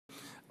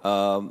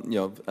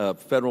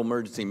Federal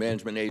Emergency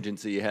Management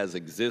Agency has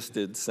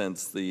existed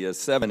since the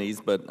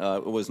 70s, but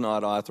it was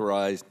not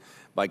authorized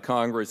by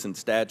Congress in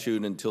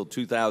statute until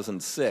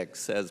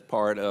 2006 as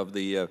part of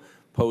the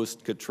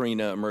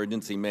post-Katrina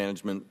Emergency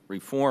Management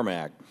Reform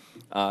Act.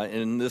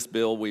 In this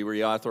bill, we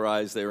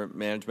reauthorize their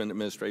management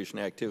administration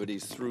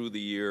activities through the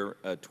year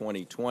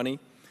 2020.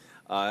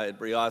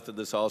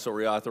 This also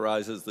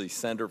reauthorizes the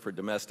Center for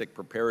Domestic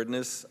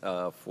Preparedness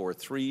for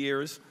 3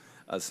 years.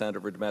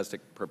 Center for Domestic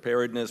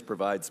Preparedness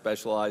provides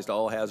specialized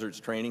all-hazards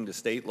training to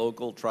state,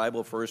 local,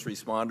 tribal first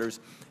responders,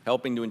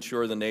 helping to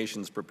ensure the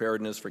nation's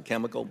preparedness for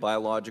chemical,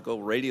 biological,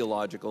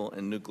 radiological,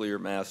 and nuclear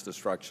mass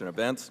destruction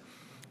events.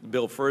 The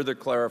bill further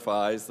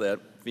clarifies that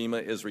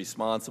FEMA is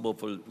responsible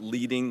for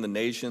leading the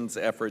nation's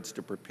efforts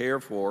to prepare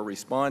for,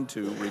 respond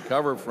to,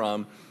 recover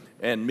from,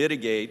 and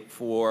mitigate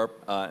for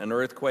an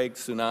earthquake,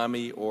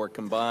 tsunami, or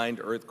combined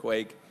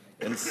earthquake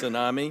and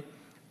tsunami.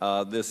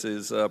 This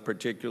is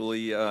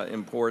particularly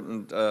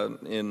important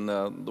in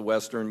the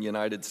western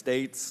United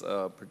States,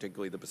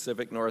 particularly the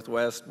Pacific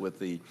Northwest, with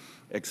the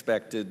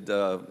expected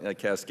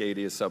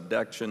Cascadia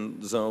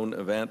subduction zone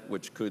event,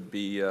 which could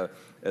be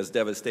as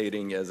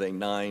devastating as a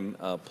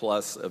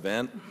 9+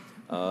 event.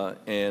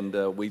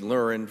 We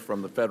learned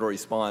from the federal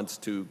response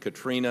to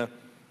Katrina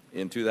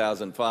in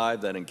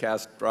 2005 that in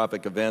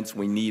catastrophic events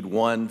we need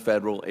one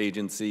federal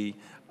agency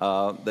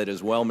that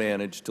is well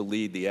managed to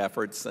lead the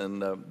efforts,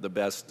 and the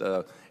best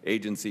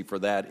agency for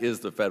that is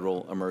the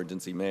Federal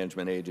Emergency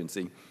Management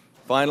Agency.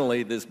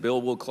 Finally, this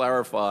bill will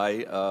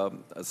clarify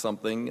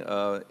something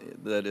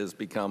that has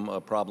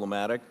become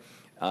problematic.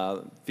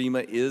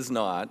 FEMA is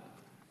not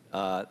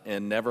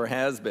and never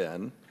has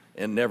been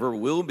and never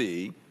will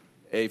be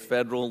a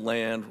federal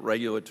land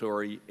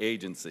regulatory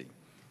agency.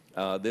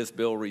 This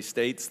bill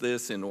restates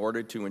this in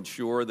order to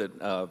ensure that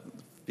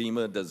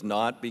FEMA does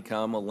not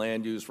become a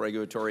land use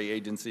regulatory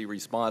agency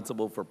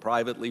responsible for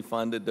privately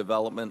funded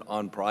development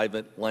on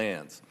private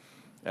lands.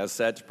 As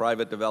such,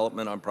 private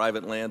development on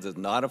private lands is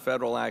not a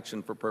federal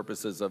action for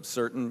purposes of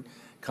certain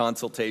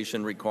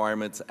consultation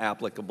requirements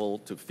applicable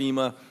to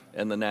FEMA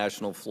and the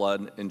National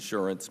Flood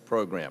Insurance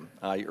Program.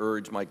 I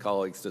urge my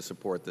colleagues to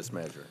support this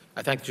measure.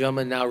 I thank the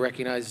gentleman. Now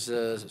recognize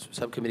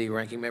Subcommittee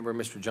Ranking Member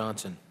Mr.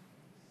 Johnson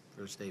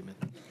for a statement.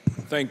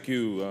 Thank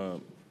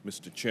you,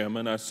 Mr.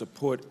 Chairman. I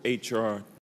support H.R.